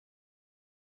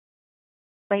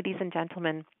Ladies and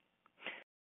gentlemen,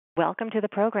 welcome to the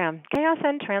program Chaos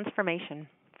and Transformation.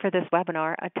 For this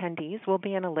webinar, attendees will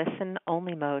be in a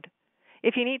listen-only mode.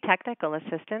 If you need technical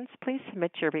assistance, please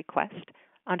submit your request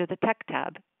under the Tech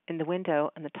tab in the window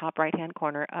in the top right-hand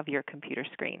corner of your computer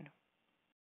screen.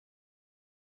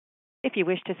 If you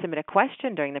wish to submit a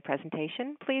question during the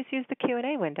presentation, please use the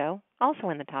Q&A window, also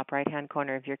in the top right-hand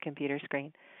corner of your computer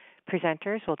screen.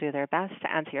 Presenters will do their best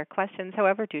to answer your questions.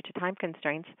 However, due to time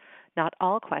constraints, not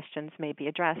all questions may be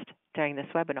addressed during this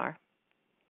webinar.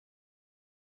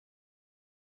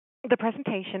 The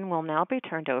presentation will now be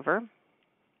turned over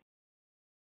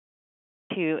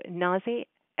to Nazi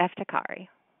Eftekhari.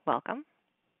 Welcome.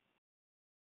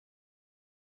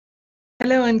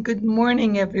 Hello and good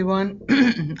morning, everyone.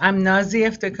 I'm Nazi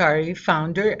Eftekhari,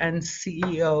 founder and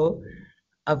CEO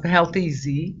of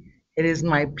HealthEZ. It is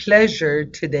my pleasure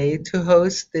today to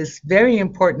host this very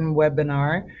important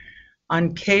webinar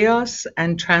on chaos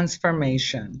and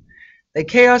transformation. The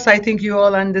chaos, I think you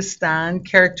all understand,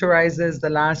 characterizes the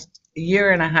last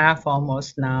year and a half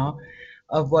almost now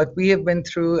of what we have been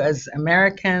through as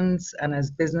Americans and as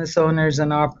business owners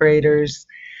and operators.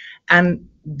 And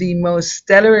the most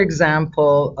stellar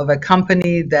example of a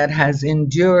company that has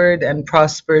endured and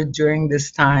prospered during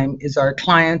this time is our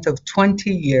client of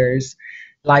 20 years,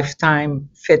 Lifetime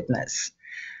Fitness.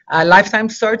 Lifetime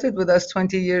started with us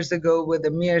 20 years ago with a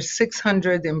mere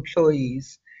 600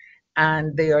 employees,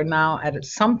 and they are now at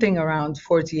something around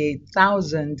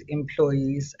 48,000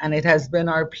 employees, and it has been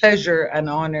our pleasure and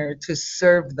honor to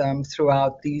serve them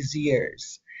throughout these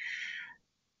years.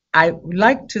 I would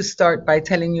like to start by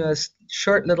telling you a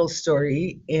short little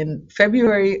story. In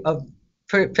February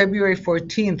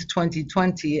 14th,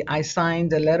 2020, I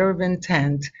signed a letter of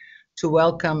intent to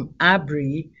welcome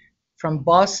Abri from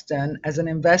Boston as an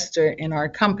investor in our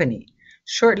company.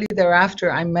 Shortly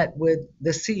thereafter, I met with the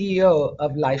CEO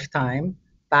of Lifetime,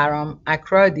 Bahram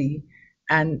Akradi,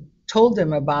 and told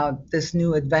him about this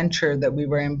new adventure that we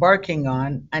were embarking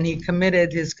on, and he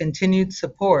committed his continued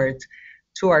support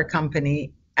to our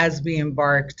company as we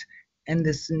embarked in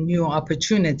this new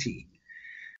opportunity.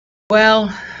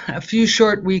 Well, a few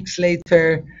short weeks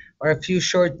later, or a few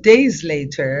short days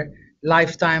later,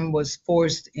 Lifetime was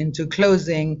forced into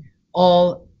closing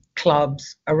all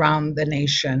clubs around the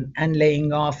nation and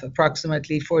laying off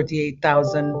approximately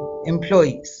 48,000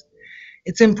 employees.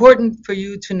 It's important for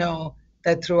you to know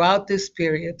that throughout this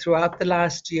period, throughout the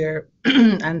last year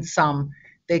and some,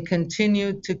 they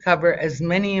continued to cover as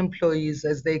many employees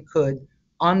as they could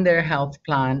on their health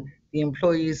plan, the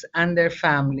employees and their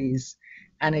families,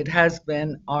 and it has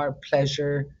been our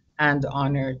pleasure and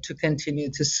honor to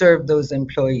continue to serve those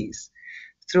employees.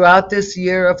 Throughout this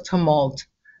year of tumult,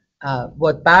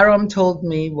 what Bahram told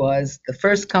me was the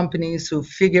first companies who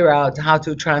figure out how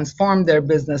to transform their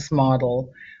business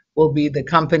model will be the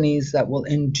companies that will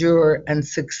endure and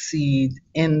succeed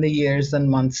in the years and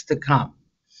months to come.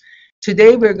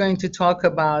 Today, we're going to talk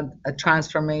about a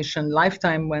transformation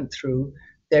Lifetime went through,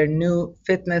 their new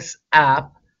fitness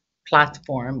app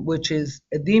platform, which is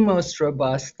the most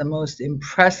robust, the most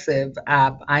impressive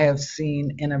app I have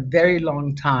seen in a very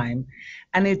long time.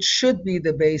 And it should be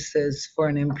the basis for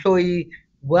an employee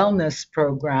wellness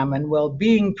program and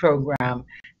well-being program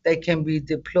that can be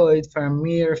deployed for a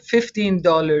mere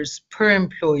 $15 per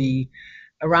employee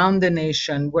around the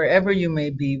nation, wherever you may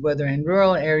be, whether in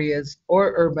rural areas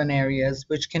or urban areas,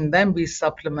 which can then be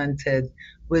supplemented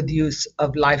with use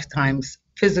of Lifetime's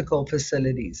physical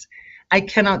facilities. I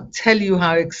cannot tell you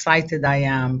how excited I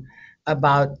am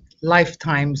about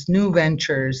Lifetime's new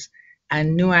ventures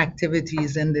and new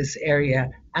activities in this area,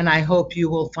 and I hope you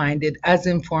will find it as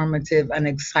informative and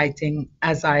exciting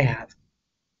as I have.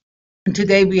 And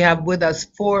today we have with us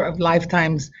 4 of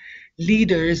Lifetime's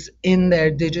leaders in their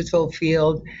digital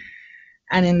field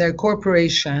and in their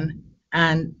corporation,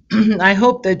 and I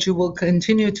hope that you will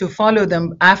continue to follow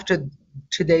them after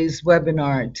today's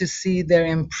webinar to see their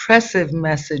impressive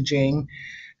messaging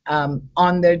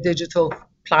on their digital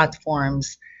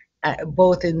platforms,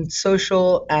 both in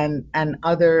social and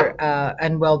other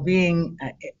and well-being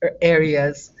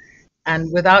areas.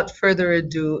 And without further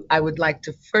ado, I would like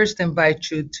to first invite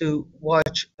you to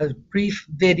watch a brief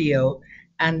video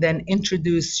and then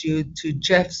introduce you to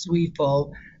Jeff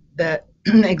Zwiefel, the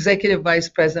Executive Vice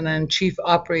President and Chief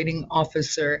Operating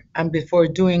Officer. And before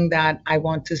doing that, I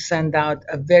want to send out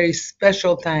a very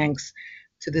special thanks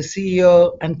to the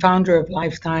CEO and founder of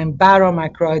Lifetime, Bahram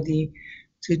Akradi,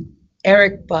 to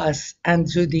Eric Buss, and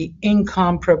to the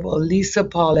incomparable Lisa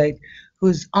Pollock,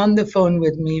 who's on the phone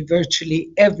with me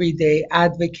virtually every day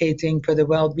advocating for the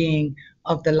well-being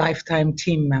of the Lifetime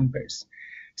team members.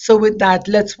 So, with that,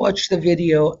 let's watch the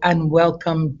video and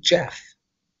welcome Jeff.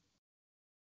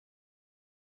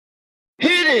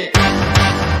 Hit it!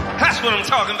 That's what I'm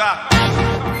talking about.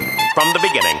 From the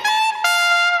beginning.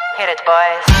 Hit it,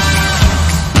 boys.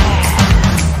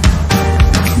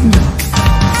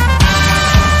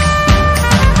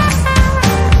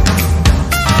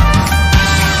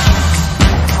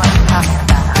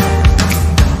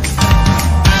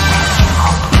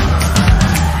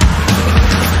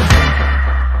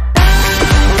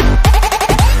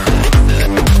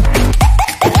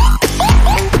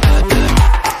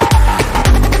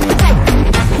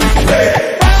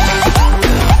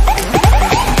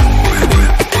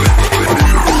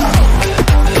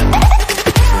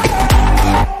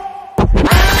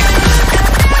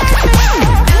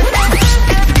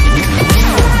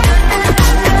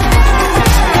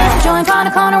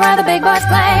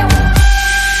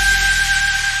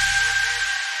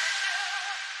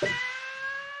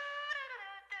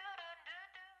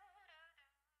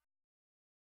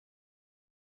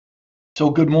 So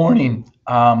good morning.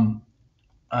 My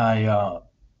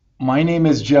name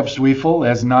is Jeff Zwiefel.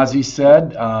 As Nazi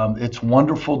said, it's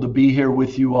wonderful to be here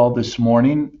with you all this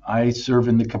morning. I serve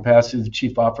in the capacity of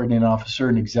Chief Operating Officer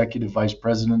and Executive Vice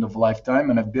President of Lifetime,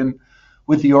 and I've been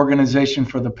with the organization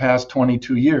for the past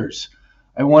 22 years.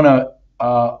 I want to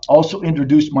also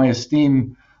introduce my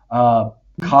esteemed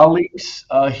colleagues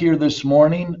here this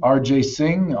morning. RJ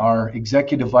Singh, our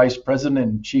Executive Vice President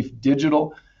and Chief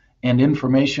Digital and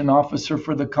Information Officer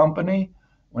for the company. I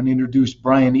want to introduce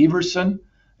Brian Everson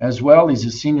as well. He's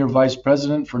a Senior Vice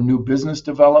President for New Business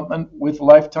Development with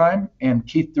Lifetime, and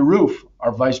Keith DeRoof,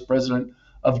 our Vice President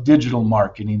of Digital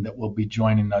Marketing, that will be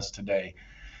joining us today.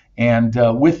 And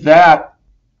with that,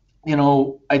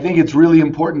 I think it's really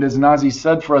important, as Nazi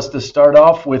said, for us to start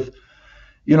off with,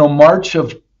 March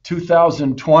of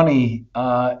 2020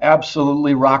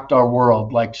 absolutely rocked our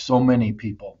world like so many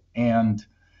people. And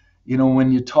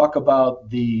when you talk about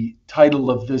the title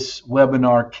of this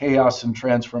webinar, Chaos and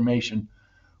Transformation,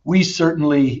 we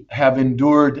certainly have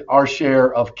endured our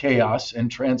share of chaos and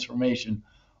transformation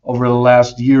over the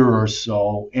last year or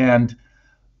so. And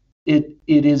it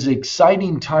is an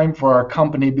exciting time for our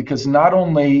company because not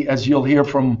only, as you'll hear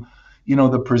from,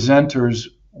 the presenters,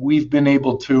 we've been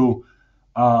able to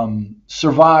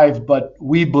survive, but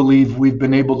we believe we've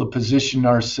been able to position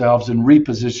ourselves and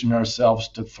reposition ourselves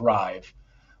to thrive.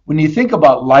 When you think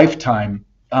about Lifetime,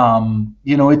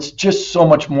 it's just so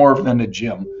much more than a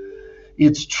gym.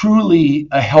 It's truly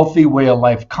a healthy way of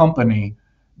life company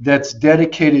that's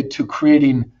dedicated to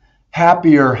creating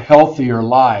happier, healthier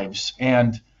lives.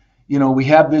 And, we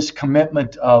have this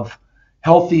commitment of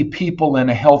healthy people and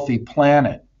a healthy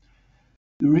planet.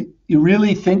 You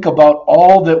really think about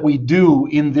all that we do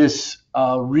in this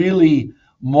really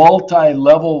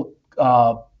multi-level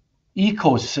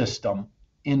ecosystem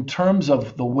in terms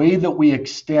of the way that we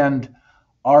extend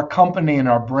our company and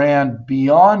our brand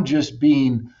beyond just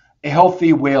being a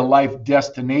healthy way of life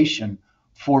destination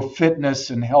for fitness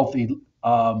and healthy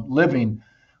living.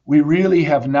 We really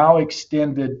have now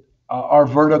extended our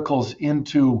verticals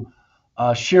into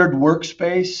shared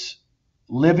workspace,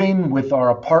 living with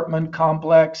our apartment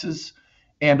complexes,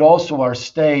 and also our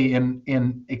stay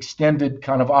in extended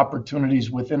kind of opportunities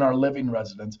within our living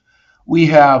residence. We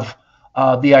have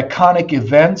the iconic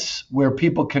events where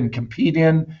people can compete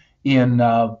in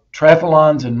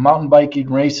triathlons and mountain biking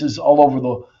races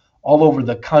all over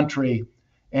the country.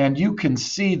 And you can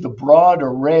see the broad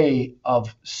array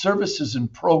of services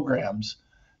and programs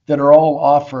that are all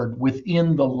offered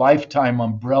within the Lifetime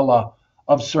umbrella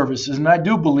of services. And I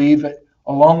do believe,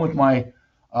 along with my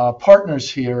partners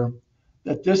here,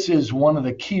 that this is one of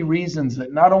the key reasons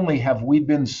that not only have we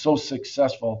been so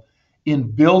successful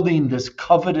in building this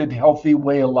coveted healthy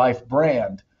way of life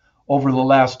brand over the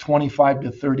last 25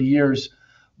 to 30 years,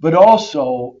 but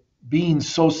also being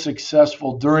so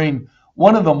successful during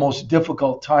one of the most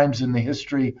difficult times in the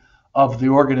history of the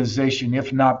organization,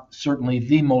 if not certainly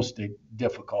the most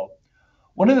difficult.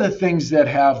 One of the things that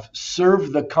have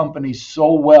served the company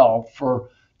so well for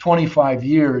 25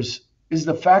 years is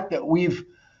the fact that we've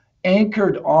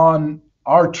anchored on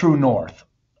our true north,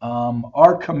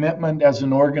 our commitment as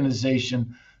an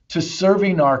organization to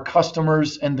serving our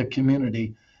customers and the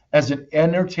community as an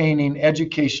entertaining,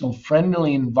 educational,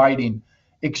 friendly, inviting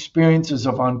experiences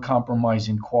of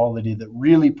uncompromising quality that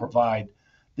really provide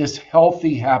this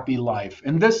healthy, happy life.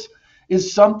 And this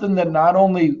is something that not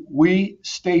only we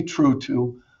stay true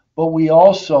to, but we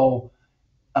also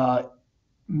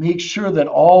make sure that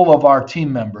all of our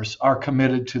team members are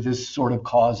committed to this sort of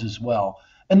cause as well.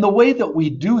 And the way that we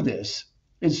do this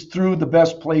is through the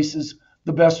best places,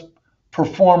 the best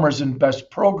performers and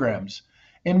best programs.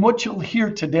 And what you'll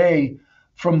hear today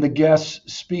from the guest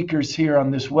speakers here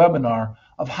on this webinar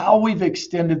of how we've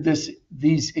extended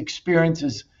these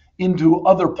experiences into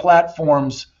other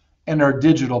platforms and our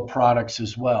digital products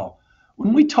as well.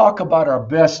 When we talk about our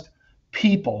best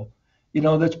people,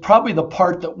 that's probably the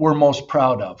part that we're most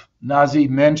proud of. Nazi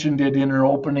mentioned it in her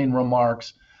opening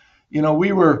remarks.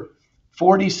 We were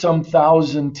 40-some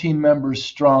thousand team members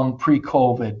strong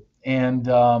pre-COVID,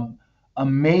 and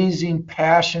amazing,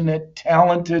 passionate,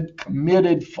 talented,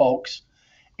 committed folks.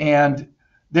 And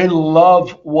they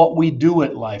love what we do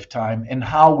at Lifetime and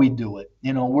how we do it.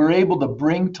 We're able to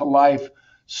bring to life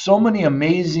so many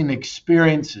amazing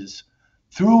experiences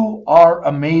through our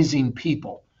amazing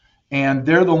people. And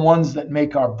they're the ones that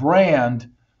make our brand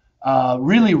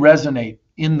really resonate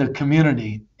in the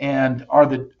community and are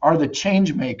the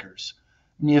change makers.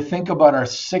 When you think about our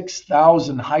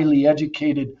 6,000 highly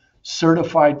educated,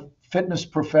 certified fitness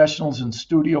professionals and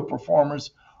studio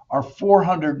performers, our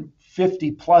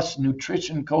 450 plus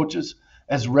nutrition coaches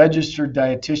as registered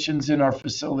dietitians in our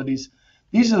facilities.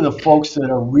 These are the folks that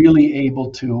are really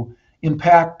able to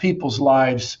impact people's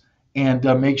lives and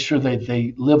make sure that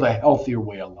they live a healthier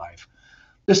way of life.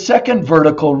 The second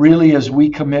vertical really as we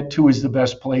commit to is the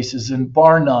best places, and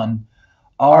bar none,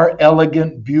 our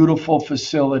elegant, beautiful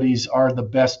facilities are the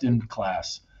best in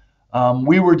class.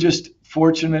 We were just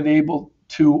fortunate able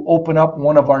to open up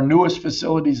one of our newest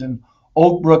facilities in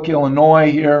Oak Brook,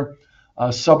 Illinois here,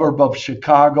 a suburb of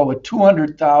Chicago, a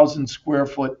 200,000 square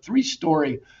foot,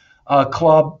 3-story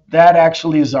club. That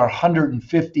actually is our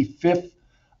 155th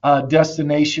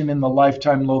destination in the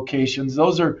Lifetime locations.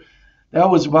 That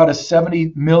was about a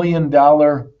 $70 million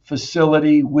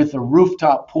facility with a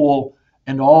rooftop pool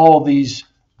and all these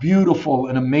beautiful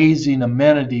and amazing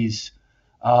amenities,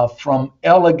 from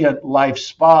elegant life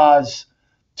spas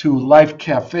to life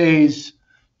cafes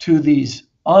to these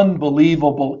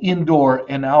unbelievable indoor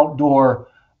and outdoor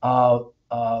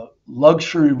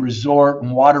luxury resort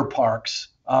and water parks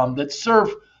that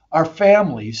serve our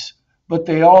families, but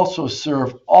they also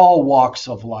serve all walks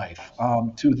of life,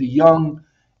 to the young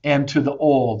and to the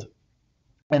old.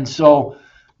 And so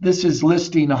this is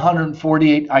listing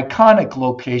 148 iconic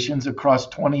locations across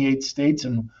 28 states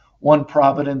and one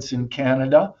province in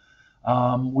Canada.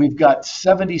 We've got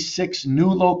 76 new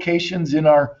locations in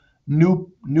our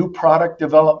new product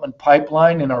development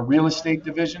pipeline in our real estate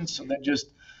division. So that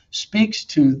just speaks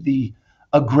to the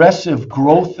aggressive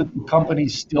growth that the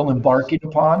company's still embarking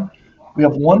upon. We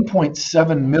have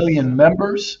 1.7 million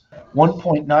members,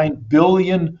 1.9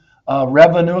 billion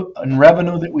revenue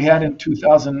that we had in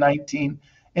 2019.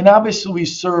 And obviously we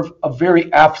serve a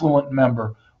very affluent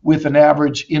member with an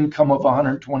average income of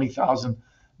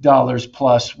 $120,000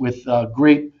 plus, with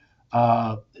great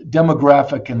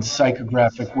demographic and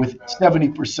psychographic, with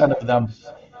 70% of them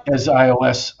as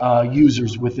iOS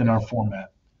users within our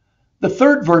format. The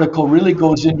third vertical really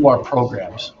goes into our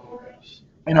programs.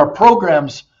 And our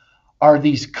programs are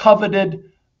these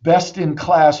coveted,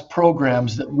 best-in-class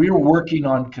programs that we're working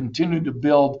on, continue to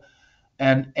build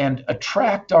and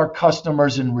attract our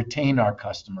customers and retain our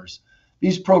customers.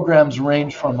 These programs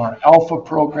range from our Alpha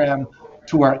program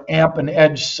to our AMP and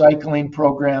Edge cycling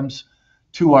programs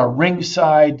to our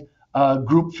Ringside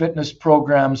group fitness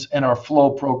programs and our Flow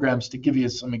programs, to give you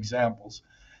some examples.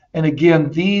 And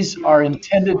again, these are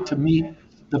intended to meet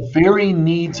the varying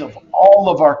needs of all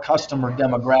of our customer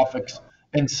demographics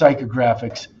and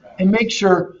psychographics and make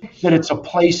sure that it's a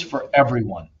place for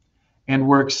everyone. And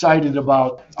we're excited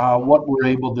about what we're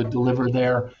able to deliver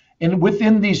there. And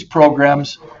within these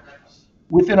programs,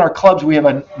 within our clubs, we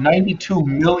have 92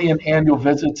 million annual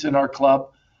visits in our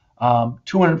club,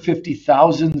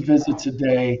 250,000 visits a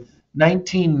day,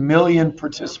 19 million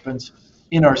participants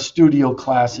in our studio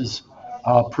classes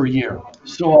per year.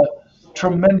 So a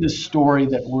tremendous story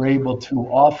that we're able to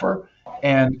offer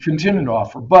and continue to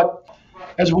offer. But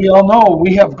as we all know,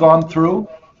 we have gone through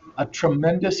a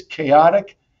tremendous,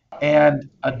 chaotic, and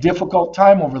a difficult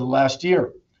time over the last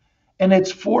year. And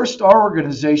it's forced our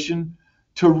organization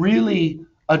to really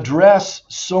address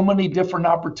so many different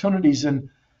opportunities. And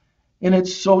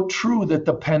it's so true that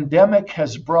the pandemic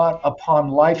has brought upon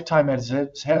Lifetime, as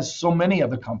it has so many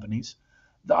other companies,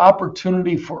 the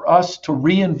opportunity for us to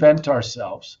reinvent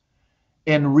ourselves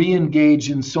and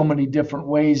re-engage in so many different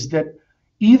ways that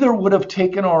either would have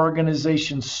taken our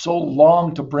organization so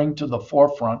long to bring to the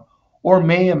forefront, or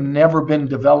may have never been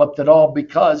developed at all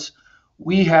because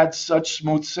we had such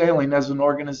smooth sailing as an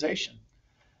organization.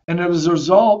 And as a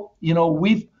result,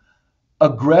 we've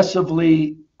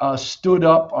aggressively stood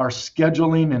up our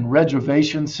scheduling and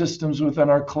reservation systems within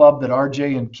our club that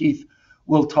RJ and Keith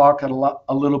we'll talk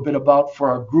a little bit about for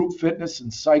our group fitness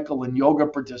and cycle and yoga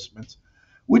participants,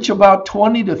 which about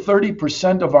 20 to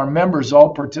 30% of our members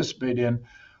all participate in.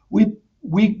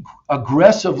 We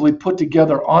aggressively put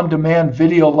together on-demand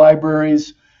video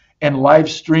libraries and live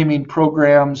streaming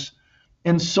programs.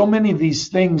 And so many of these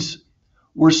things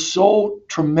were so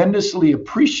tremendously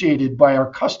appreciated by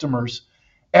our customers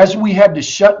as we had to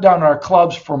shut down our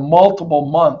clubs for multiple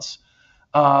months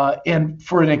and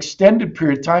for an extended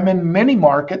period of time in many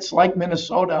markets like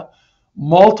Minnesota,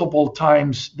 multiple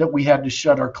times that we had to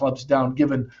shut our clubs down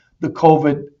given the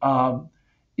COVID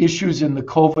issues in the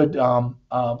COVID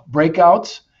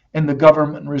breakouts and the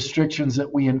government restrictions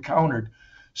that we encountered.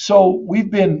 So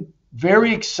we've been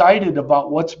very excited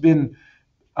about what's been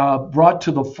brought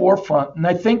to the forefront. And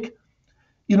I think,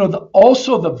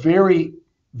 also the very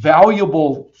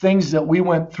valuable things that we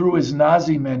went through, as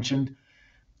Nazi mentioned,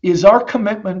 is our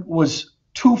commitment was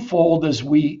twofold as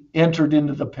we entered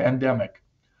into the pandemic.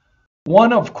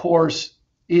 One, of course,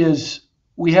 is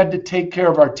we had to take care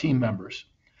of our team members.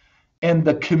 And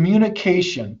the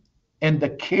communication and the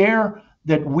care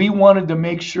that we wanted to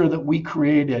make sure that we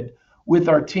created with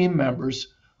our team members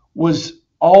was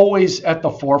always at the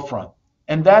forefront.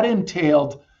 And that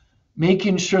entailed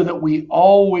making sure that we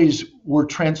always were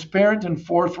transparent and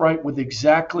forthright with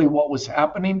exactly what was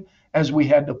happening, as we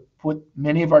had to put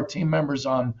many of our team members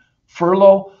on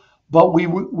furlough. But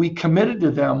we committed to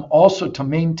them also to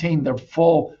maintain their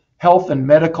full health and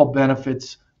medical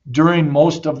benefits during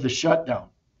most of the shutdown.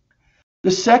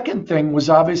 The second thing was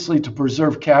obviously to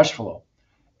preserve cash flow,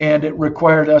 and it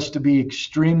required us to be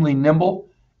extremely nimble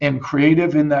and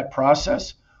creative in that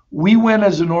process. We went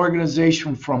as an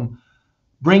organization from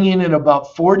bringing in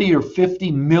about 40 or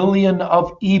 50 million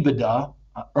of EBITDA,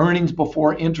 earnings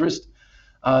before interest,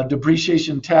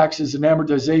 depreciation, taxes, and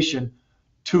amortization,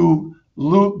 to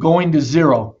going to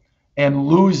zero and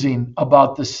losing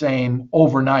about the same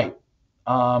overnight.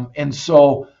 And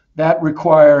so that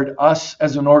required us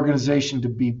as an organization to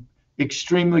be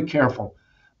extremely careful.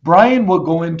 Brian will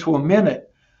go into a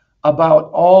minute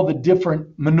about all the different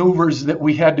maneuvers that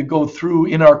we had to go through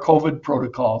in our COVID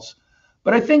protocols.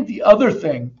 But I think the other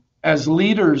thing, as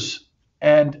leaders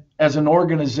and as an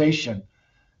organization,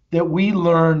 that we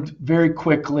learned very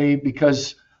quickly,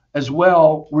 because as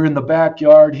well, we're in the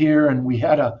backyard here, and we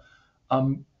had a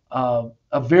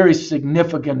very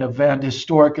significant event,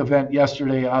 historic event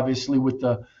yesterday, obviously, with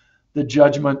the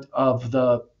judgment of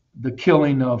the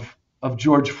killing of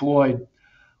George Floyd,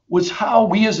 was how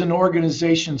we as an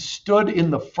organization stood in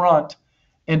the front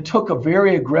and took a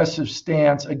very aggressive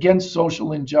stance against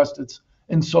social injustice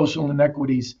and social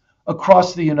inequities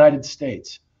across the United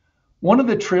States. One of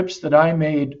the trips that I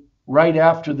made right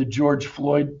after the George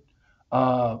Floyd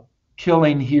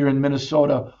killing here in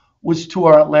Minnesota was to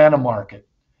our Atlanta market.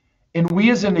 And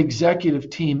we as an executive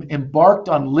team embarked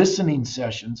on listening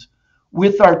sessions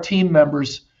with our team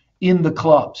members in the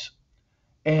clubs.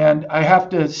 And I have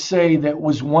to say that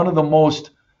was one of the most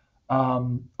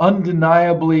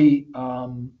undeniably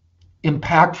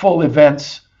impactful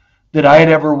events that I had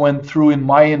ever went through in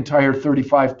my entire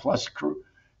 35 plus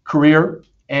career.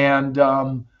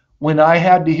 And when I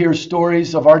had to hear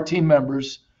stories of our team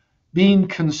members being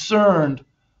concerned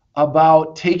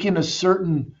about taking a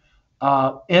certain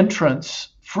entrance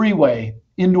freeway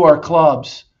into our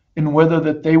clubs, and whether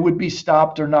that they would be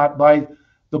stopped or not by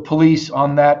the police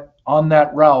on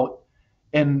that route,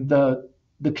 and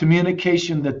the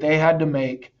communication that they had to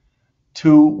make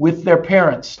with their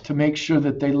parents to make sure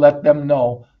that they let them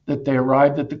know that they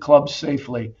arrived at the club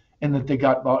safely and that they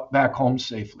got back home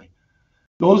safely.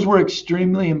 Those were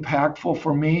extremely impactful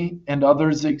for me and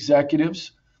others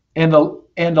executives, and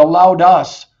allowed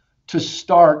us to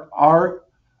start our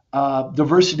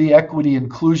diversity, equity,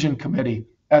 inclusion committee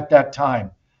at that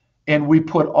time. And we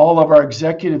put all of our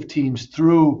executive teams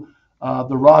through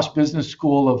the Ross Business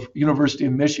School of University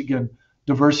of Michigan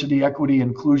diversity, equity,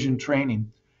 inclusion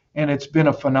training. And it's been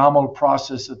a phenomenal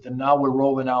process that now we're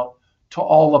rolling out to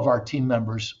all of our team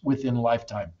members within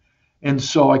Lifetime. And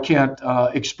so I can't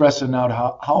express enough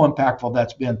how impactful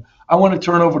that's been. I want to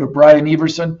turn over to Brian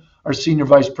Everson, our Senior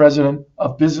Vice President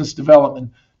of Business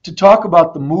Development, to talk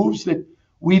about the moves that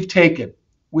we've taken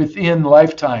within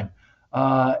Lifetime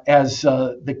as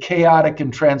the chaotic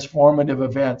and transformative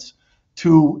events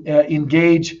to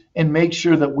engage and make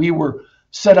sure that we were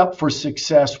set up for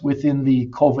success within the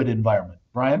COVID environment.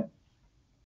 Brian?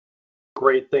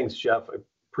 Great, thanks, Jeff. I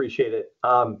appreciate it.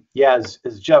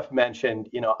 As Jeff mentioned,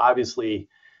 obviously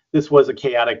this was a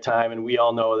chaotic time, and we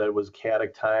all know that it was a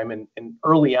chaotic time. And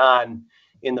early on,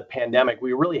 in the pandemic,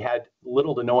 we really had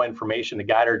little to no information to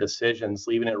guide our decisions,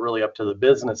 leaving it really up to the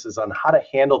businesses on how to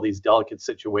handle these delicate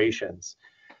situations.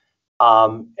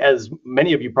 As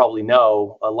many of you probably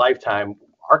know, a lifetime,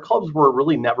 our clubs were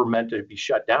really never meant to be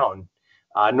shut down,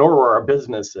 nor were our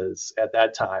businesses at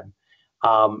that time,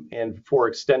 and for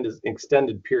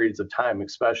extended periods of time,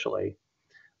 especially.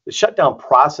 The shutdown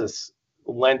process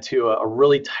led to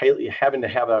having to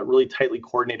have a really tightly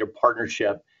coordinated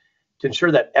partnership to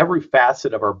ensure that every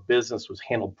facet of our business was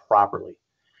handled properly,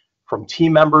 from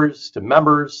team members to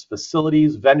members,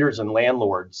 facilities, vendors, and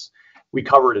landlords. We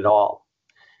covered it all.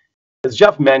 As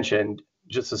Jeff mentioned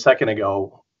just a second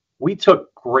ago, we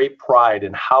took great pride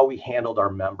in how we handled our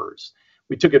members.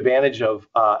 We took advantage of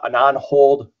an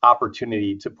on-hold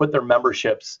opportunity to put their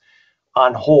memberships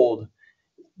on hold,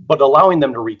 but allowing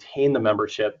them to retain the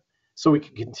membership so we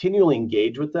could continually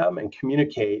engage with them and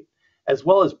communicate, as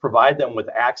well as provide them with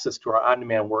access to our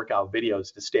on-demand workout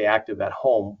videos to stay active at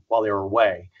home while they were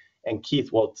away. And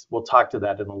Keith will talk to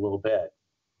that in a little bit.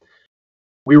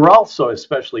 We were also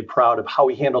especially proud of how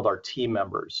we handled our team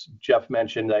members. Jeff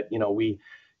mentioned that, we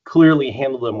clearly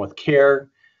handled them with care.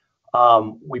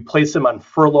 We placed them on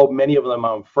furlough, many of them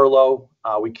on furlough.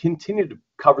 We continued to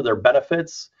cover their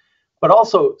benefits, but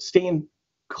also staying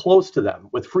close to them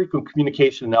with frequent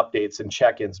communication and updates and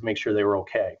check-ins to make sure they were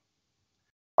okay.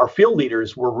 Our field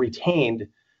leaders were retained,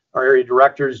 our area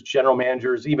directors, general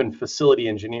managers, even facility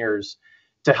engineers,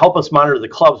 to help us monitor the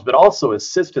clubs, but also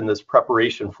assist in this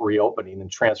preparation for reopening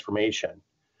and transformation.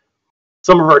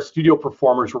 Some of our studio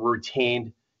performers were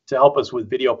retained to help us with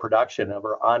video production of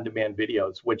our on-demand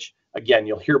videos, which, again,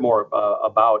 you'll hear more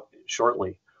about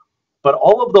shortly. But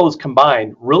all of those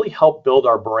combined really help build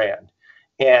our brand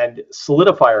and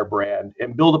solidify our brand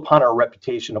and build upon our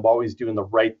reputation of always doing the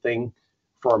right thing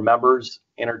for our members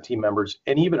and our team members,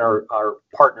 and even our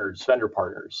partners, vendor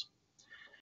partners.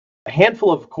 A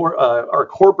handful of our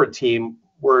corporate team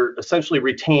were essentially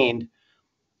retained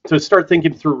to start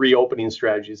thinking through reopening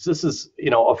strategies. This is,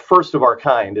 a first of our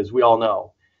kind, as we all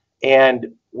know. And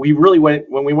we really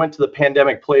when we went to the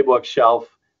pandemic playbook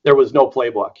shelf, there was no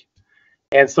playbook.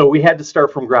 And so we had to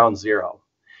start from ground zero.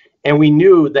 And we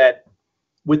knew that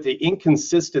with the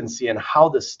inconsistency in how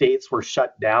the states were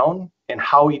shut down and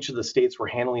how each of the states were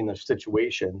handling their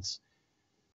situations,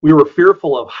 we were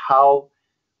fearful of how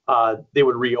they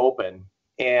would reopen.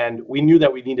 And we knew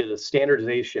that we needed a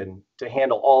standardization to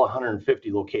handle all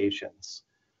 150 locations.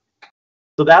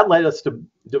 So that led us to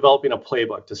developing a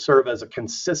playbook to serve as a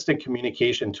consistent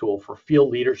communication tool for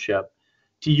field leadership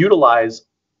to utilize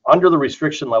under the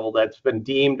restriction level that's been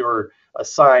deemed or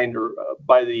assigned or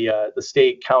by the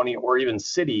state, county, or even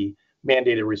city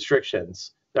mandated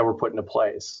restrictions that were put into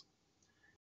place.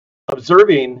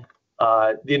 Observing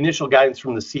the initial guidance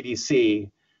from the CDC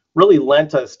really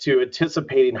lent us to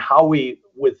anticipating how we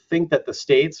would think that the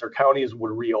states or counties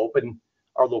would reopen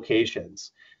our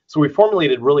locations. So we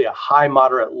formulated really a high,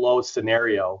 moderate, low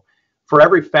scenario for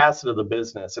every facet of the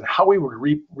business and how we would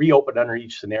reopen under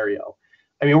each scenario.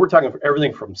 I mean, we're talking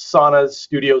everything from saunas,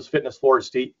 studios, fitness floors,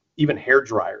 to even hair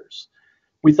dryers.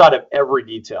 We thought of every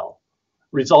detail,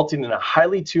 resulting in a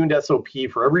highly tuned SOP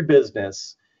for every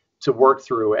business to work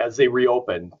through as they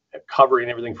reopen, covering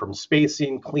everything from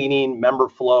spacing, cleaning, member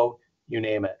flow, you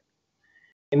name it.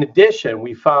 In addition,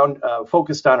 we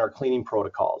focused on our cleaning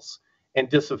protocols and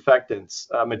disinfectants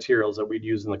materials that we'd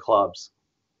use in the clubs.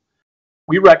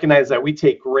 We recognize that we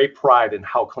take great pride in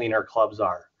how clean our clubs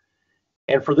are.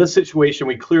 And for this situation,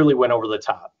 we clearly went over the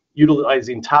top,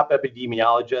 utilizing top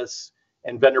epidemiologists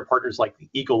and vendor partners like the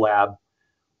Ecolab.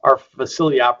 Our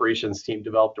facility operations team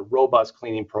developed a robust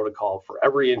cleaning protocol for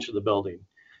every inch of the building,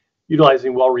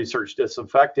 utilizing well-researched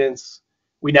disinfectants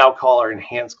we now call our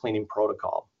enhanced cleaning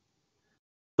protocol.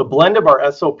 The blend of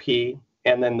our SOP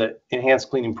and then the enhanced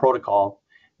cleaning protocol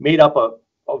made up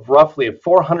of roughly a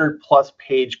 400+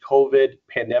 page COVID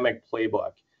pandemic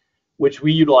playbook, which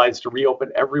we utilized to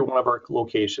reopen every one of our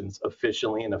locations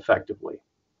efficiently and effectively.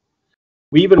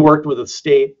 We even worked with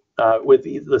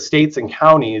the states and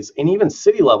counties and even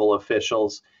city level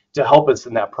officials to help us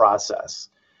in that process,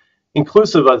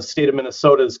 inclusive of the state of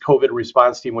Minnesota's COVID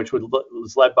response team, which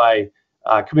was led by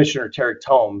Commissioner Tarek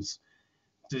Tomes,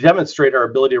 to demonstrate our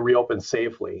ability to reopen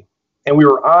safely. And we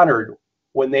were honored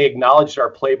when they acknowledged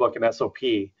our playbook and SOP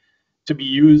to be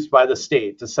used by the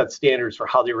state to set standards for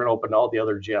how they were going to open all the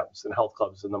other gyms and health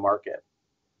clubs in the market.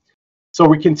 So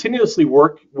we continuously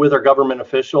work with our government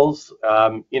officials.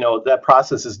 That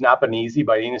process has not been easy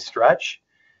by any stretch.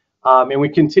 And we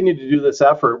continue to do this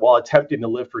effort while attempting to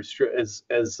lift restrictions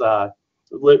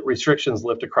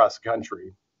lift across the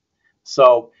country.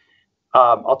 So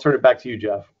I'll turn it back to you,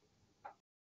 Jeff.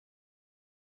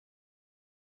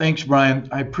 Thanks, Brian.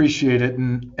 I appreciate it.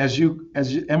 And as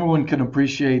everyone can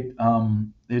appreciate,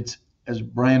 it's, as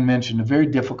Brian mentioned, a very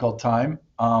difficult time,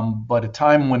 but a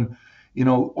time when,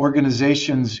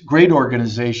 organizations, great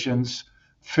organizations,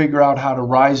 figure out how to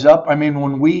rise up. I mean,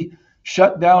 when we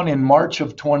shut down in March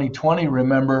of 2020,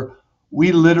 remember,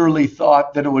 we literally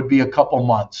thought that it would be a couple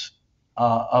months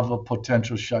of a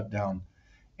potential shutdown.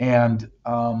 And,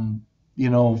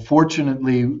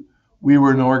 fortunately, we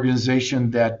were an organization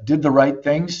that did the right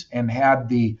things and had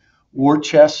the war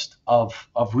chest of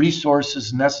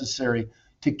resources necessary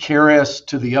to carry us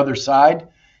to the other side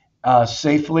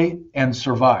safely and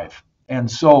survive.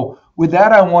 And so with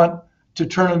that, I want to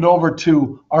turn it over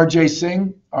to RJ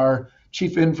Singh, our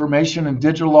Chief Information and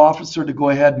Digital Officer, to go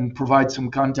ahead and provide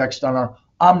some context on our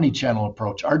omni-channel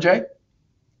approach. RJ?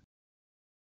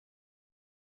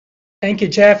 Thank you,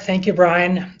 Jeff. Thank you,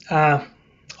 Brian.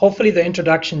 Hopefully the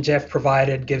introduction Jeff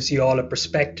provided gives you all a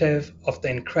perspective of the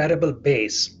incredible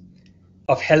base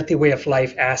of Healthy Way of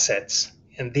Life assets.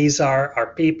 And these are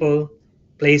our people,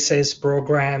 places,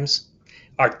 programs,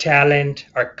 our talent,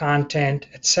 our content,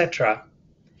 etc.,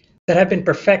 that have been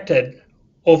perfected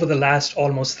over the last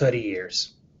almost 30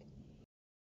 years.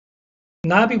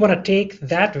 Now we want to take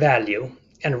that value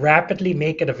and rapidly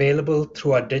make it available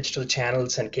through our digital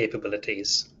channels and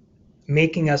capabilities,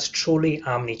 making us truly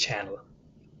omni-channel.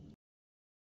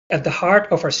 At the heart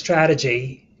of our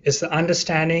strategy is the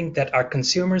understanding that our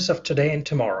consumers of today and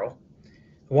tomorrow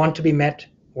want to be met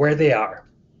where they are,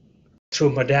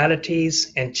 through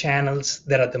modalities and channels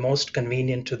that are the most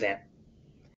convenient to them.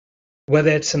 Whether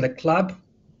it's in the club,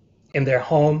 in their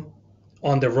home,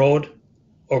 on the road,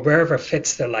 or wherever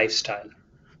fits their lifestyle.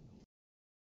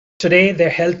 Today, their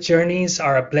health journeys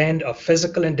are a blend of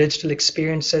physical and digital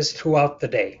experiences throughout the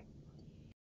day.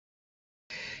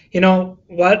 While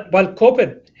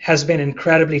COVID has been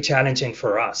incredibly challenging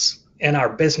for us and our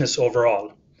business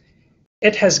overall,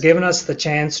 it has given us the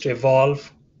chance to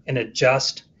evolve and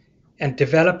adjust and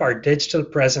develop our digital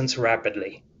presence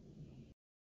rapidly.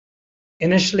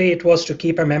 Initially, it was to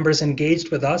keep our members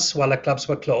engaged with us while our clubs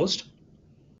were closed.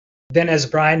 Then, as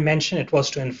Brian mentioned, it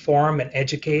was to inform and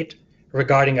educate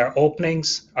regarding our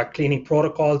openings, our cleaning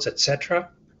protocols, etc.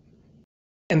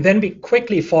 And then we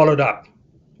quickly followed up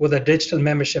with a digital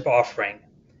membership offering.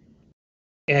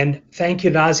 And thank you,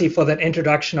 Nazi, for that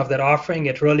introduction of that offering.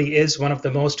 It really is one of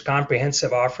the most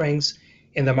comprehensive offerings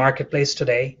in the marketplace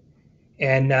today.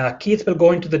 And Keith will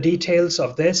go into the details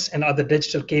of this and other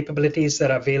digital capabilities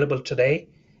that are available today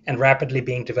and rapidly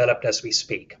being developed as we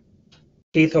speak.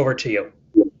 Keith, over to you.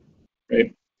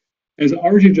 Great. As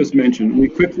RJ just mentioned, we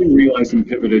quickly realized and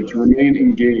pivoted to remain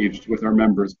engaged with our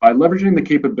members by leveraging the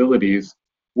capabilities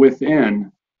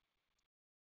within,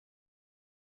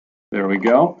 there we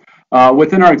go,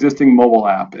 within our existing mobile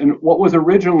app. And what was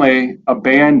originally a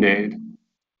Band-Aid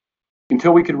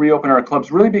until we could reopen our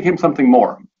clubs really became something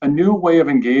more, a new way of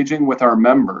engaging with our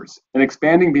members and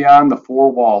expanding beyond the four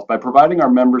walls by providing our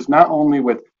members not only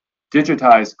with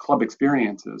digitized club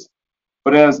experiences,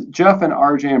 but as Jeff and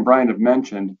RJ and Brian have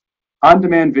mentioned,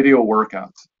 on-demand video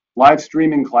workouts, live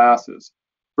streaming classes,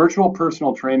 virtual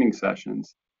personal training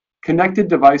sessions, connected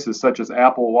devices such as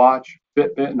Apple Watch,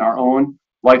 Fitbit, and our own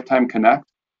Lifetime Connect,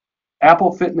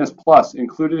 Apple Fitness Plus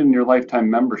included in your lifetime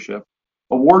membership,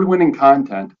 award-winning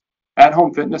content,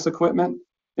 at-home fitness equipment,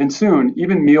 and soon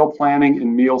even meal planning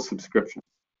and meal subscriptions.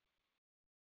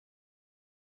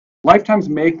 Lifetime's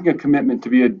making a commitment to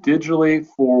be a digitally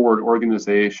forward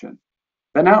organization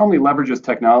that not only leverages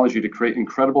technology to create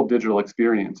incredible digital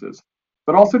experiences,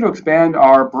 but also to expand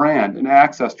our brand and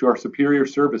access to our superior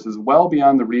services well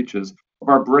beyond the reaches of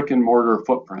our brick and mortar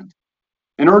footprint.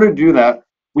 In order to do that,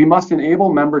 we must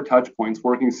enable member touchpoints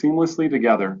working seamlessly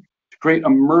together to create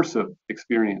immersive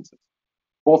experiences,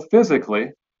 both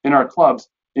physically in our clubs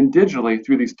and digitally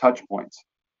through these touchpoints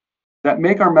that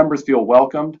make our members feel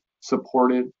welcomed,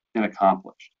 supported, and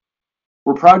accomplished.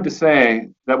 We're proud to say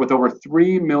that with over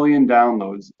 3 million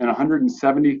downloads and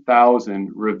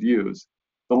 170,000 reviews,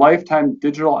 the Lifetime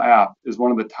digital app is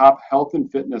one of the top health and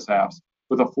fitness apps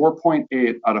with a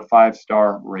 4.8 out of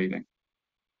 5-star rating.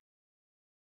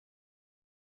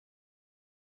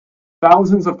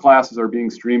 Thousands of classes are being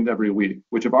streamed every week,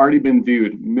 which have already been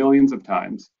viewed millions of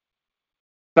times.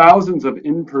 Thousands of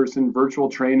in-person virtual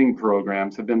training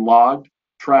programs have been logged,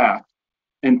 tracked,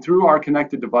 and through our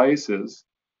connected devices,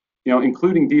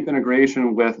 including deep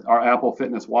integration with our Apple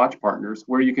Fitness Watch partners,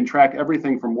 where you can track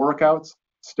everything from workouts,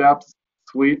 steps,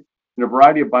 sleep, and a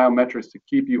variety of biometrics to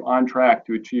keep you on track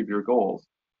to achieve your goals.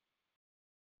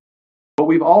 But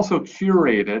we've also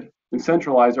curated and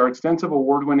centralized our extensive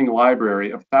award-winning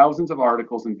library of thousands of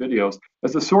articles and videos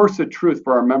as a source of truth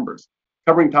for our members,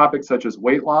 covering topics such as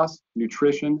weight loss,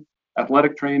 nutrition,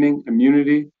 athletic training,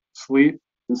 immunity, sleep,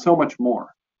 and so much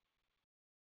more.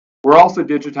 We're also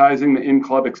digitizing the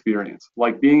in-club experience,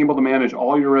 like being able to manage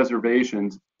all your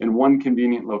reservations in one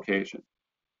convenient location,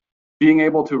 being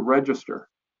able to register,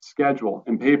 schedule,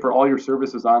 and pay for all your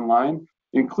services online,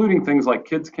 including things like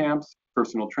kids camps,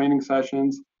 personal training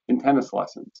sessions, and tennis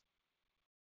lessons.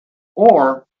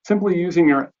 Or simply using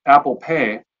your Apple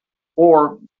Pay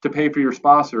or to pay for your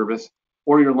spa service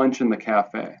or your lunch in the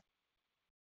cafe.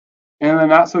 And in the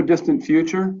not so distant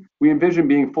future, we envision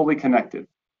being fully connected,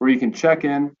 where you can check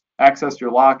in, access your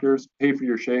lockers, pay for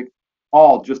your shake,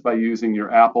 all just by using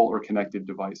your Apple or connected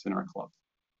device in our club.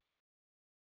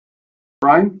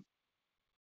 Brian?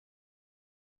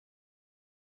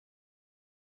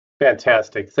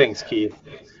 Fantastic. Thanks, Keith.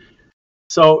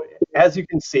 So as you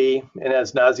can see, and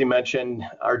as Nazi mentioned,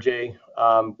 RJ,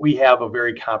 we have a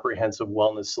very comprehensive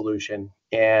wellness solution.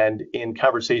 And in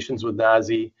conversations with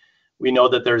Nazi, we know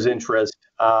that there's interest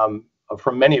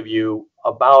from many of you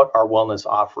about our wellness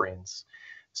offerings.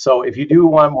 So if you do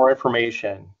want more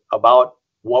information about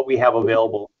what we have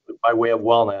available by way of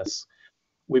wellness,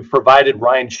 we've provided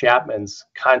Ryan Chapman's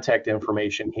contact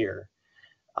information here.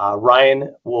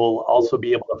 Ryan will also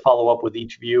be able to follow up with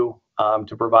each of you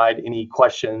to provide any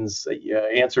questions,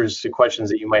 answers to questions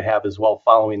that you might have as well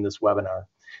following this webinar.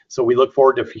 So we look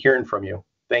forward to hearing from you.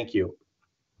 Thank you.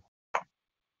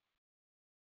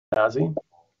 Nazi?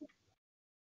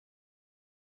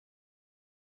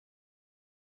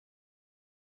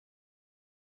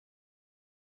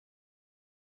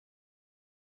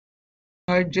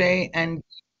 RJ and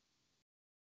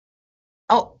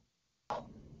oh,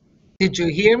 did you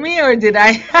hear me or did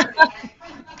I?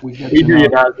 We hear you,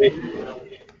 Nazi.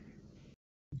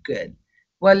 Good.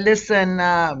 Well, listen,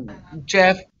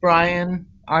 Jeff, Brian,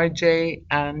 RJ,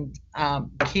 and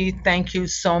Keith, thank you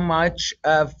so much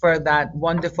for that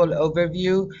wonderful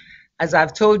overview. As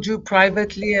I've told you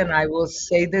privately, and I will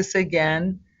say this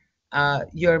again,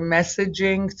 your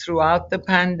messaging throughout the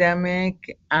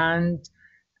pandemic and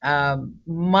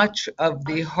much of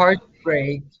the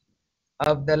heartbreak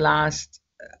of the last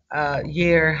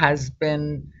year has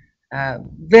been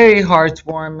very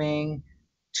heartwarming,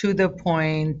 to the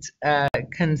point,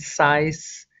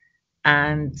 concise,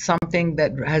 and something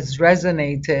that has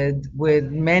resonated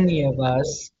with many of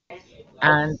us.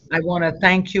 And I want to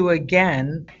thank you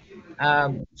again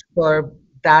for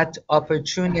that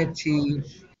opportunity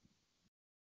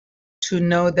to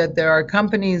know that there are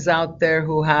companies out there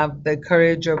who have the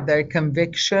courage of their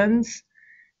convictions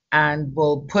and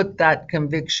will put that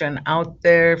conviction out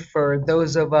there for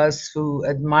those of us who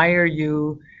admire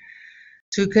you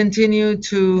to continue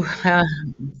to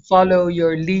follow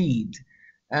your lead,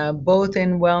 both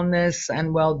in wellness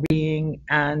and well-being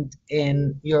and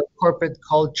in your corporate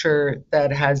culture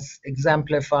that has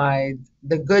exemplified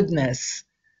the goodness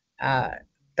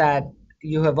that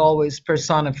you have always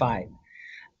personified.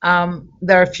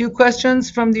 There are a few questions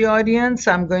from the audience.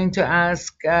 I'm going to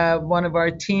ask one of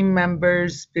our team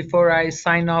members before I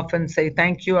sign off and say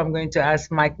thank you. I'm going to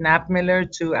ask Mike Knapmiller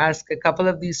to ask a couple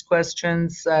of these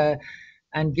questions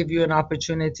and give you an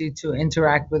opportunity to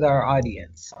interact with our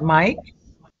audience. Mike?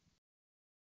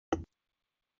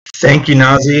 Thank you,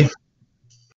 Nazi.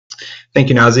 Thank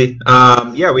you, Nazi.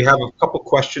 Yeah, we have a couple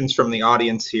questions from the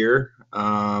audience here.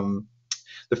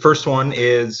 The first one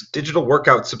is, digital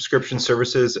workout subscription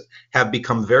services have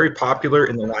become very popular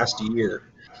in the last year.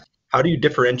 How do you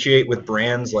differentiate with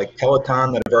brands like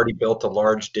Peloton that have already built a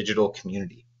large digital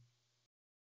community?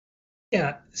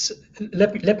 Yeah, so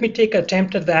let me take an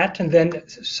attempt at that, and then,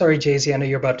 sorry, Jay-Z, I know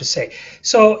you're about to say.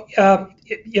 So,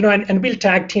 you know, and we'll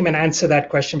tag team and answer that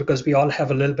question because we all have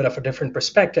a little bit of a different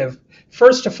perspective.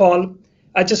 First of all,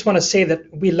 I just want to say that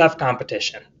we love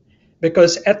competition.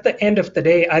 Because at the end of the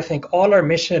day, I think all our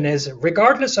mission is,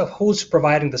 regardless of who's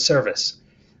providing the service,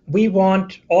 we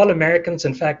want all Americans,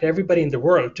 in fact, everybody in the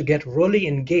world, to get really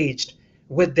engaged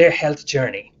with their health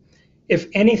journey. If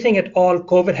anything at all,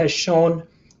 COVID has shown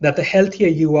that the healthier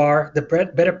you are,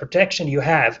 the better protection you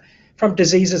have from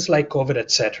diseases like COVID,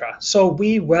 etc. So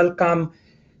we welcome,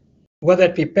 whether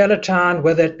it be Peloton,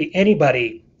 whether it be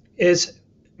anybody,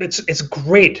 it's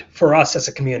great for us as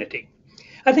a community.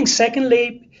 I think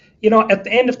secondly, you know, at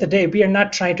the end of the day, we are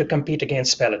not trying to compete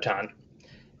against Peloton.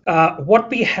 What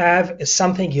we have is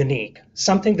something unique,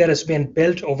 something that has been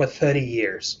built over 30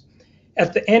 years.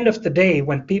 At the end of the day,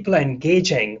 when people are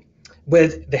engaging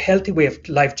with the healthy way of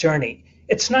life journey,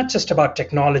 it's not just about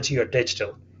technology or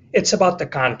digital. It's about the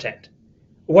content.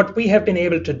 What we have been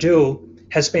able to do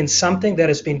has been something that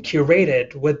has been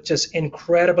curated with just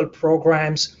incredible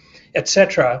programs,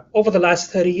 etc., over the last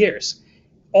 30 years.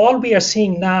 all we are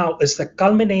seeing now is the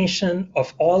culmination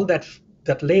of all that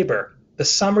labor, the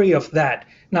summary of that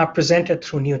now presented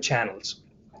through new channels.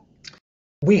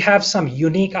 We have some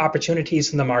unique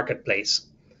opportunities in the marketplace.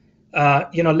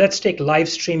 Let's take live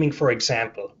streaming, for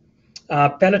example.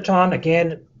 Peloton,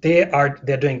 again,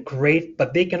 they're doing great,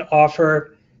 but they can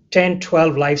offer 10,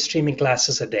 12 live streaming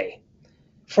classes a day.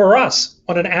 For us,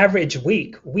 on an average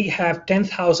week, we have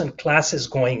 10,000 classes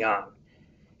going on.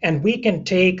 And we can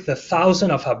take the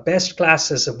 1,000 of our best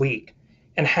classes a week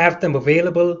and have them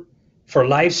available for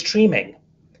live streaming.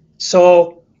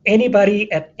 So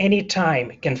anybody at any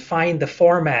time can find the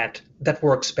format that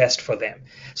works best for them.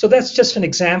 So that's just an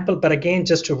example, but again,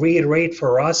 just to reiterate,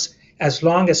 for us, as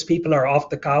long as people are off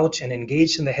the couch and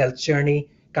engaged in the health journey,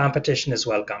 competition is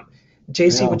welcome.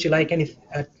 JC, would you like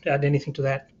add anything to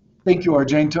that? Thank you,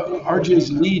 RJ. And to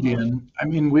RJ's lead in, I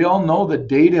mean, we all know the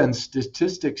data and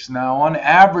statistics now. On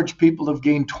average, people have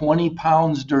gained 20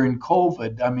 pounds during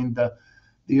COVID. I mean,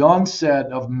 the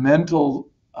onset of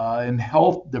mental and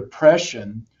health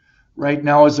depression right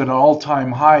now is at an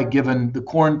all-time high, given the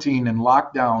quarantine and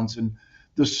lockdowns, and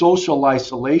the social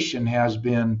isolation has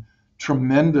been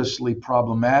tremendously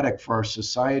problematic for our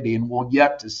society, and we'll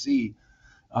yet to see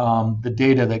the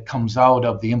data that comes out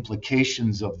of the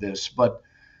implications of this. But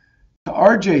to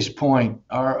RJ's point,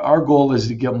 our goal is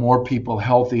to get more people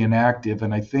healthy and active,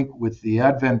 and I think with the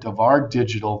advent of our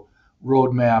digital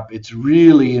roadmap, it's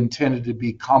really intended to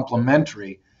be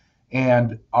complementary,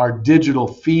 and our digital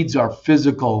feeds our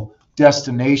physical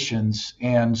destinations,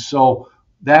 and so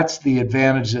that's the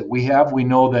advantage that we have. We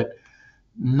know that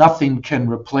nothing can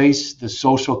replace the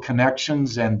social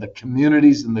connections and the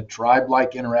communities and the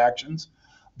tribe-like interactions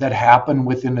that happen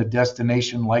within a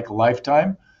destination like Life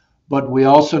Time. But we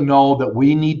also know that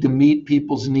we need to meet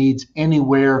people's needs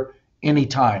anywhere,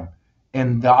 anytime.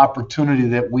 And the opportunity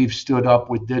that we've stood up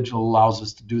with digital allows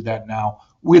us to do that now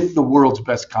with the world's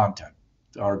best content,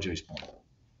 to RJ's point.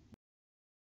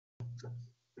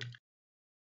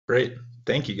 Great.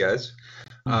 Thank you, guys.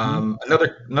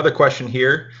 Another question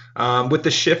here. With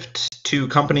the shift to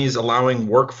companies allowing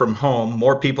work from home,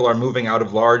 more people are moving out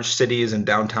of large cities and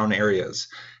downtown areas.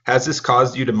 Has this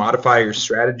caused you to modify your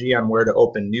strategy on where to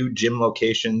open new gym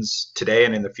locations today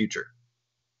and in the future?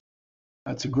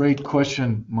 That's a great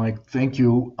question, Mike. Thank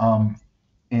you. I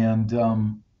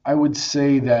would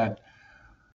say that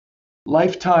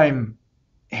Life Time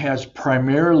has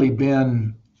primarily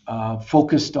been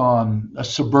focused on a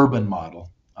suburban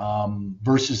model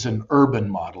versus an urban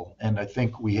model. And I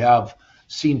think we have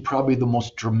seen probably the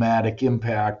most dramatic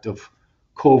impact of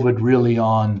COVID really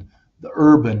on the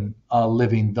urban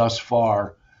living thus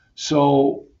far.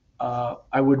 So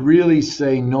I would really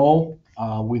say no,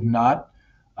 we've not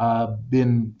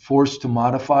been forced to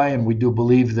modify, and we do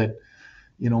believe that,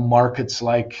 markets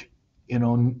like,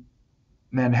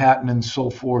 Manhattan and so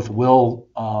forth will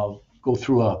go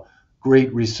through a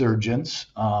great resurgence,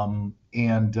 and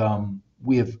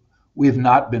we have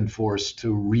not been forced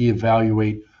to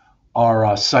reevaluate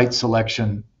our site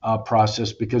selection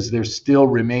process, because there still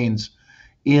remains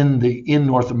in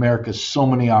North America so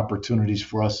many opportunities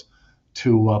for us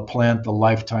to plant the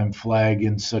Life Time flag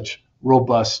in such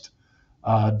robust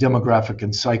demographic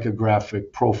and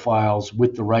psychographic profiles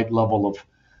with the right level of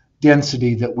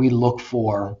density that we look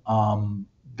for,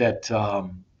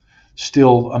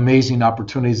 still amazing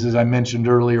opportunities, as I mentioned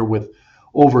earlier, with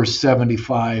over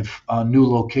 75 new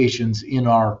locations in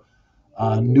our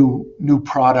new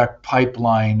product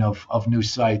pipeline of new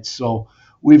sites. So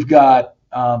we've got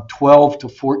 12 to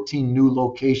 14 new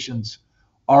locations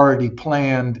already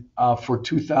planned for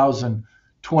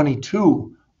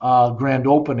 2022 grand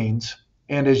openings.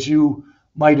 And as you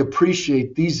might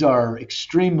appreciate, these are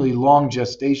extremely long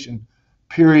gestation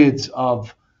periods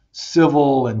of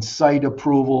civil and site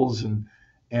approvals and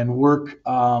work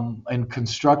and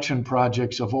construction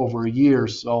projects of over a year.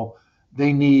 So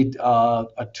they need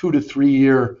a 2 to 3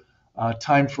 year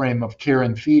time frame of care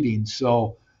and feeding.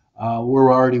 So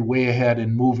we're already way ahead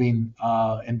in moving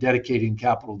and dedicating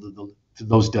capital to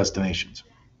those destinations.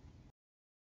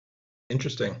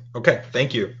 Interesting. Okay,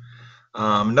 thank you.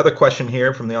 Another question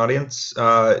here from the audience.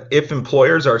 If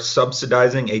employers are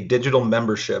subsidizing a digital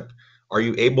membership, are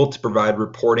you able to provide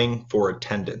reporting for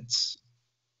attendance?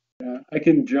 I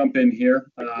can jump in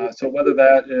here. So whether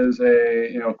that is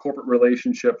a corporate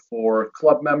relationship for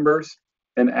club members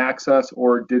and access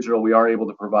or digital, we are able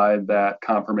to provide that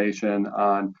confirmation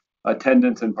on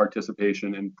attendance and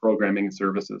participation in programming and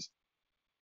services.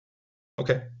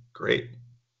 Okay, great.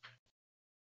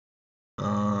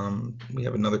 We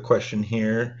have another question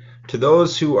here. To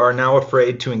those who are now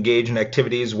afraid to engage in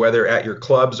activities, whether at your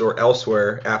clubs or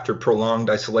elsewhere, after prolonged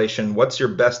isolation, what's your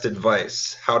best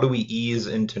advice? How do we ease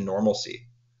into normalcy?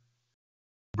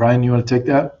 Brian, you want to take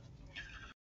that?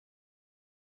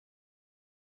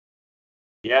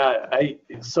 Yeah,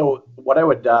 so what I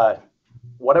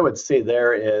would say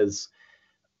there is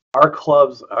our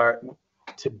clubs are,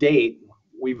 to date,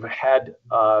 we've had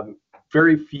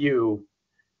very few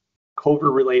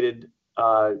COVID-related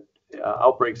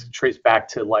outbreaks traced back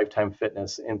to Lifetime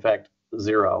Fitness. In fact,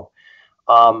 zero.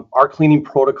 Our cleaning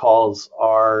protocols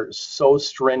are so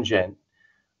stringent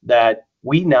that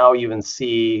we now even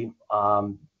see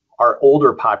our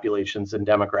older populations and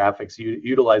demographics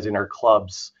utilizing our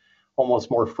clubs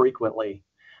almost more frequently.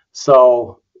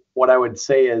 So what I would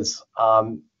say is,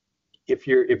 if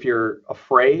you're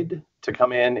afraid to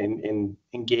come in and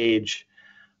engage,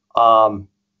 come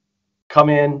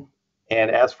in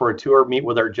and ask for a tour, meet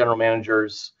with our general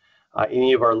managers.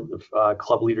 Any of our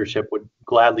club leadership would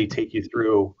gladly take you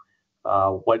through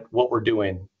what we're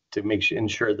doing to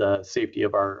ensure the safety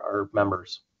of our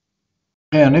members.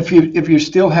 And if you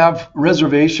still have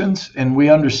reservations, and we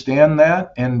understand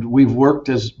that, and we've worked,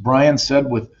 as Brian said,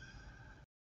 with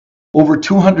over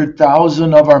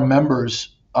 200,000 of our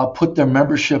members put their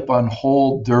membership on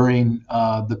hold during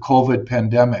the COVID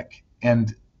pandemic.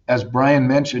 And as Brian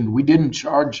mentioned, we didn't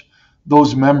charge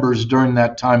those members during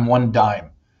that time one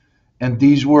dime. And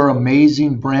these were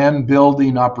amazing brand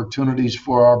building opportunities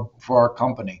for our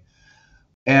company.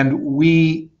 And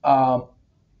we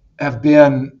have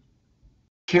been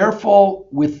careful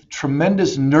with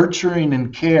tremendous nurturing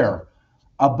and care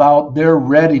about their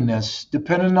readiness,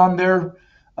 depending on their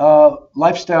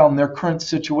lifestyle and their current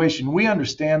situation. We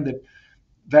understand that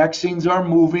vaccines are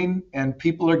moving and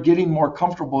people are getting more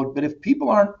comfortable, but if people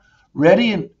aren't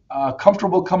ready and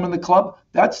comfortable coming to the club,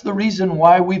 that's the reason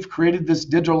why we've created this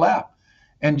digital app.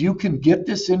 And you can get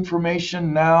this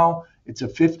information now. It's a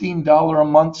 $15 a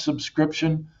month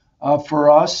subscription for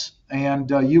us, and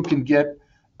you can get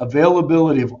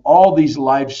availability of all these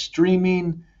live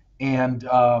streaming and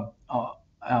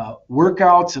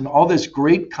workouts and all this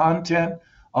great content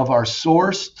of our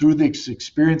source through this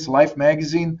Experience Life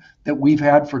magazine that we've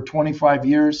had for 25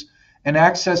 years, and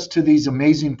access to these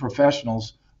amazing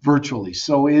professionals virtually.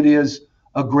 So it is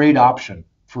a great option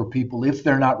for people if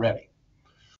they're not ready.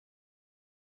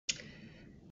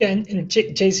 And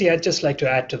JC, I'd just like to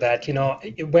add to that,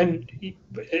 when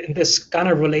this kind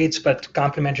of relates but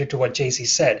complementary to what JC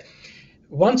said,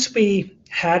 once we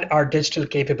had our digital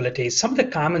capabilities, some of the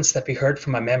comments that we heard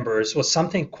from our members was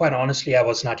something, quite honestly, I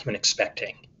was not even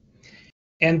expecting.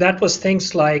 And that was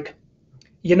things like,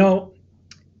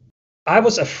 I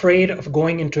was afraid of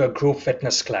going into a group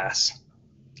fitness class.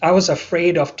 I was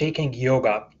afraid of taking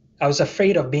yoga. I was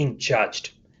afraid of being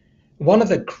judged. One of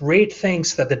the great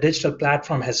things that the digital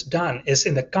platform has done is,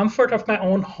 in the comfort of my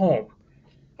own home,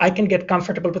 I can get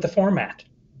comfortable with the format.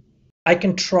 I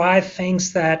can try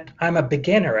things that I'm a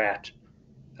beginner at.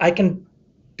 I can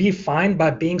be fine by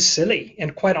being silly.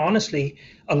 And quite honestly,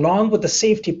 along with the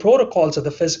safety protocols of the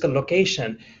physical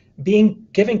location,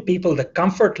 giving people the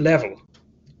comfort level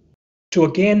to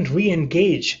again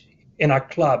re-engage in our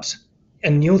clubs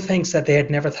and new things that they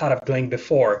had never thought of doing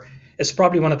before is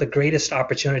probably one of the greatest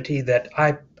opportunity that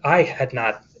I had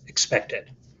not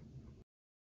expected.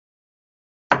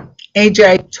 AJ,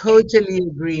 I totally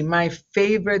agree. My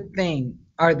favorite thing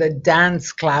are the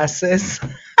dance classes.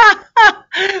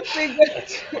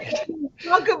 Because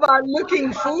talk about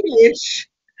looking foolish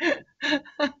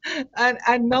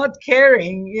and not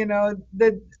caring,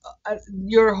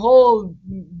 your whole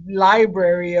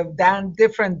library of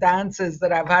different dances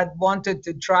that I've wanted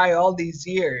to try all these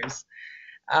years.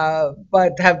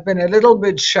 But have been a little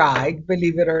bit shy,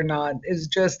 believe it or not, is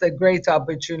just a great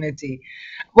opportunity.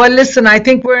 Well, listen, I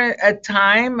think we're at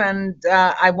time, and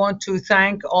I want to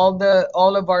thank all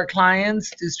of our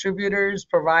clients, distributors,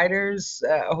 providers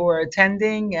who are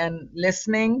attending and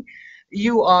listening.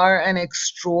 You are an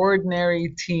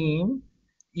extraordinary team.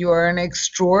 You are an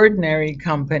extraordinary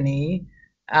company.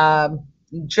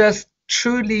 Just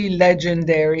truly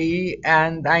legendary,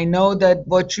 and I know that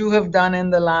what you have done in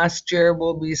the last year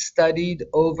will be studied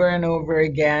over and over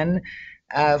again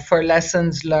for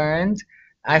lessons learned.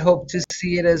 I hope to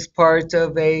see it as part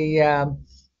of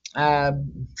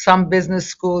some business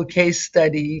school case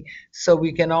study so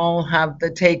we can all have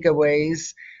the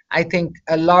takeaways. I think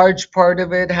a large part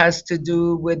of it has to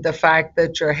do with the fact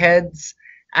that your heads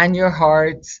and your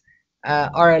hearts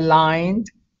are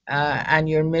aligned. And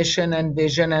your mission and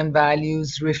vision and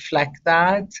values reflect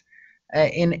that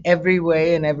in every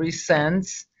way, in every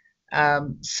sense.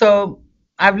 So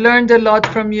I've learned a lot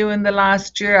from you in the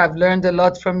last year. I've learned a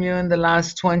lot from you in the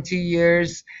last 20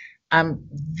 years. I'm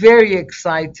very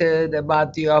excited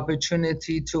about the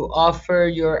opportunity to offer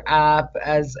your app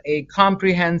as a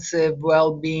comprehensive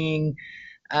well-being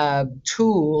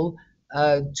tool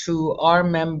to our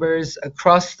members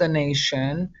across the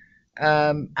nation,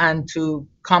 and to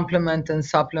complement and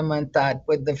supplement that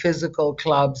with the physical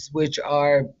clubs, which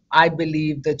are, I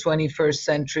believe, the 21st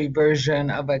century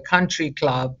version of a country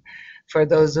club for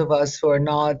those of us who are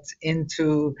not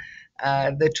into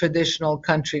the traditional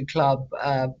country club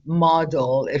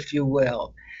model, if you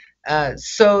will.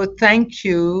 So thank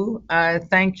you.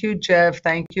 Thank you, Jeff.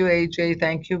 Thank you, AJ.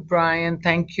 Thank you, Brian.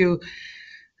 Thank you,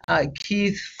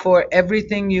 Keith, for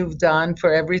everything you've done,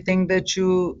 for everything that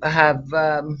you have,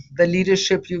 the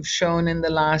leadership you've shown in the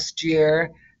last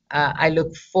year. I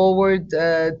look forward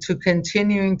to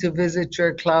continuing to visit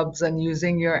your clubs and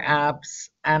using your apps,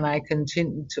 and I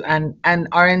continue to, and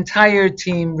our entire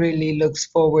team really looks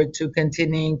forward to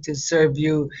continuing to serve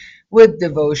you with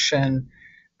devotion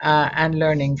and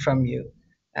learning from you.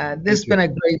 This has been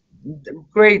a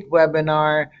great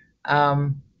webinar.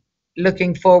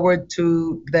 Looking forward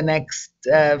to the next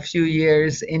few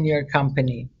years in your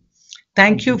company.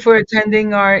 Thank you for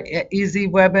attending our easy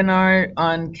webinar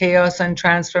on chaos and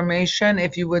transformation.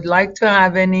 If you would like to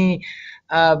have any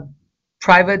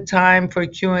private time for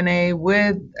Q&A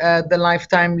with the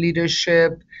Lifetime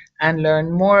leadership and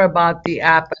learn more about the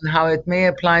app and how it may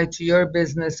apply to your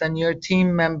business and your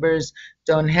team members,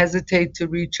 don't hesitate to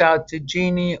reach out to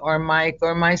Jeannie or Mike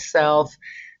or myself,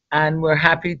 and we're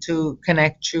happy to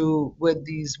connect you with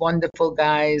these wonderful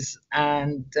guys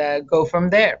and go from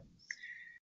there.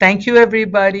 Thank you,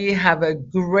 everybody. Have a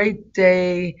great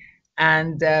day,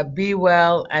 and be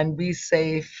well and be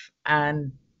safe,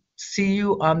 and see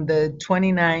you on the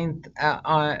 29th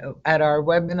at our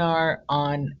webinar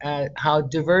on how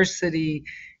diversity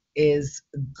is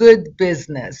good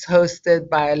business, hosted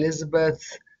by Elizabeth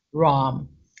Rom.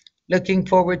 Looking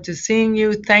forward to seeing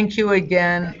you. Thank you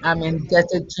again. I'm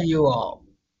indebted to you all.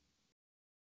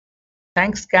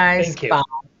 Thanks, guys. Thank you. Bye.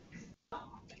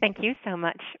 Thank you so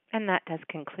much. And that does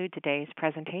conclude today's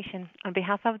presentation. On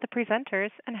behalf of the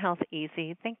presenters and Health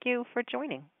Easy, thank you for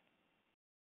joining.